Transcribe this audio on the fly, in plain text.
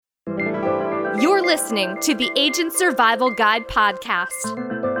listening to the Agent Survival Guide podcast,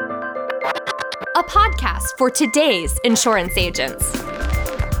 a podcast for today's insurance agents.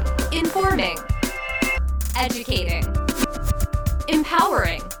 Informing, educating,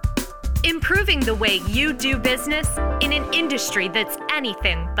 empowering, improving the way you do business in an industry that's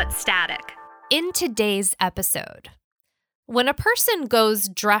anything but static. In today's episode, when a person goes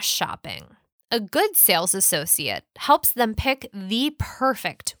dress shopping, a good sales associate helps them pick the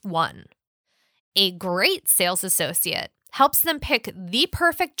perfect one. A great sales associate helps them pick the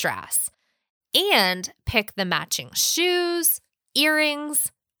perfect dress and pick the matching shoes,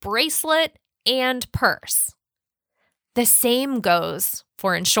 earrings, bracelet, and purse. The same goes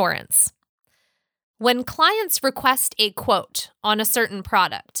for insurance. When clients request a quote on a certain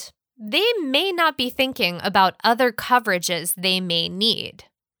product, they may not be thinking about other coverages they may need,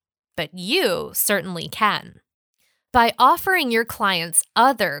 but you certainly can. By offering your clients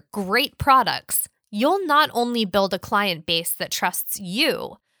other great products, you'll not only build a client base that trusts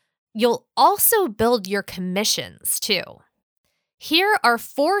you, you'll also build your commissions too. Here are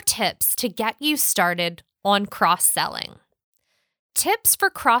 4 tips to get you started on cross-selling. Tips for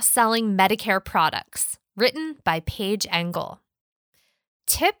cross-selling Medicare products, written by Paige Engel.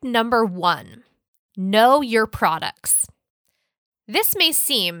 Tip number 1, know your products. This may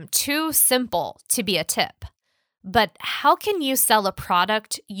seem too simple to be a tip, but how can you sell a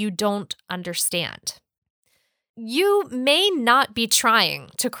product you don't understand? You may not be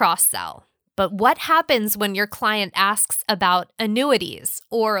trying to cross-sell, but what happens when your client asks about annuities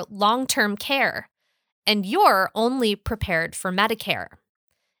or long-term care, and you're only prepared for Medicare?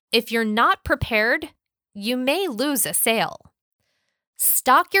 If you're not prepared, you may lose a sale.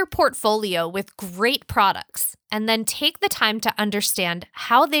 Stock your portfolio with great products, and then take the time to understand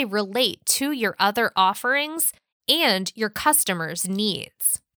how they relate to your other offerings and your customers'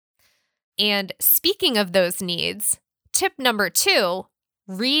 needs. And speaking of those needs, tip number 2,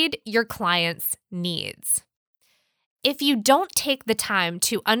 read your client's needs. If you don't take the time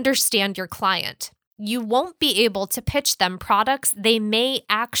to understand your client, you won't be able to pitch them products they may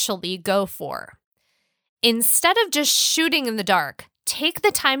actually go for. Instead of just shooting in the dark, take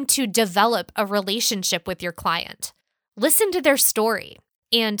the time to develop a relationship with your client. Listen to their story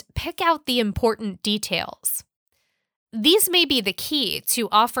and pick out the important details. These may be the key to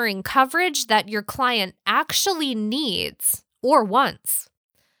offering coverage that your client actually needs or wants.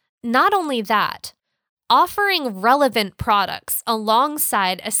 Not only that, offering relevant products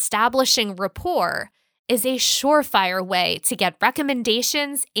alongside establishing rapport is a surefire way to get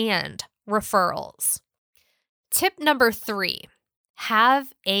recommendations and referrals. Tip number 3,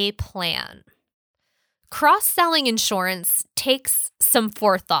 have a plan. Cross-selling insurance takes some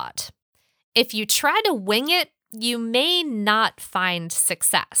forethought. If you try to wing it, you may not find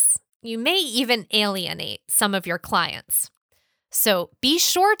success. You may even alienate some of your clients. So be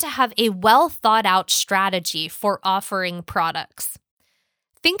sure to have a well-thought-out strategy for offering products.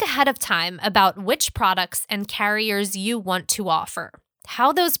 Think ahead of time about which products and carriers you want to offer,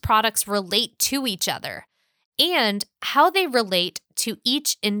 how those products relate to each other, and how they relate to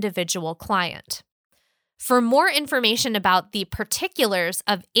each individual client. For more information about the particulars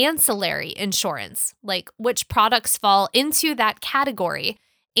of ancillary insurance, like which products fall into that category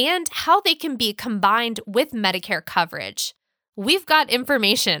and how they can be combined with Medicare coverage, we've got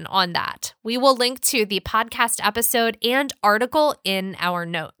information on that. We will link to the podcast episode and article in our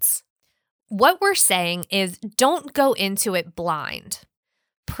notes. What we're saying is don't go into it blind.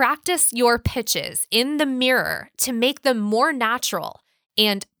 Practice your pitches in the mirror to make them more natural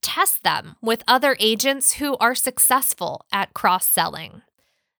and test them with other agents who are successful at cross-selling.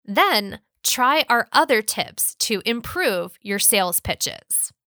 Then, try our other tips to improve your sales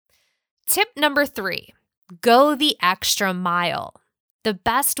pitches. Tip number 3, go the extra mile. The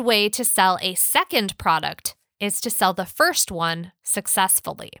best way to sell a second product is to sell the first one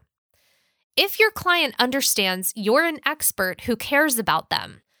successfully. If your client understands you're an expert who cares about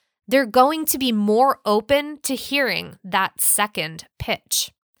them, they're going to be more open to hearing that second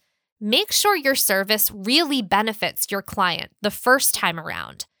pitch. Make sure your service really benefits your client the first time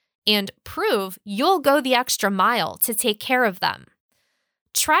around and prove you'll go the extra mile to take care of them.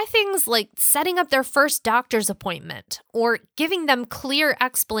 Try things like setting up their first doctor's appointment or giving them clear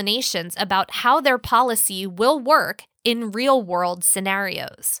explanations about how their policy will work in real-world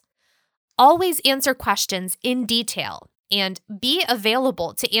scenarios. Always answer questions in detail and be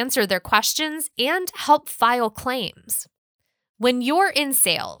available to answer their questions and help file claims. When you're in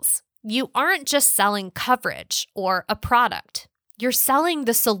sales, you aren't just selling coverage or a product. You're selling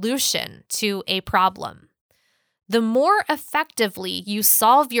the solution to a problem. The more effectively you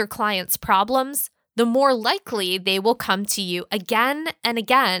solve your clients' problems, the more likely they will come to you again and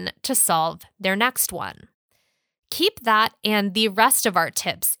again to solve their next one. Keep that and the rest of our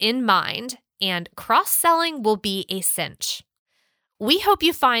tips in mind, and cross-selling will be a cinch. We hope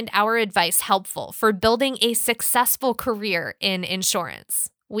you find our advice helpful for building a successful career in insurance.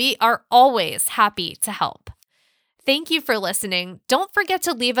 We are always happy to help. Thank you for listening. Don't forget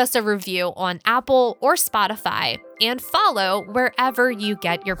to leave us a review on Apple or Spotify and follow wherever you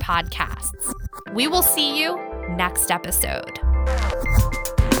get your podcasts. We will see you next episode.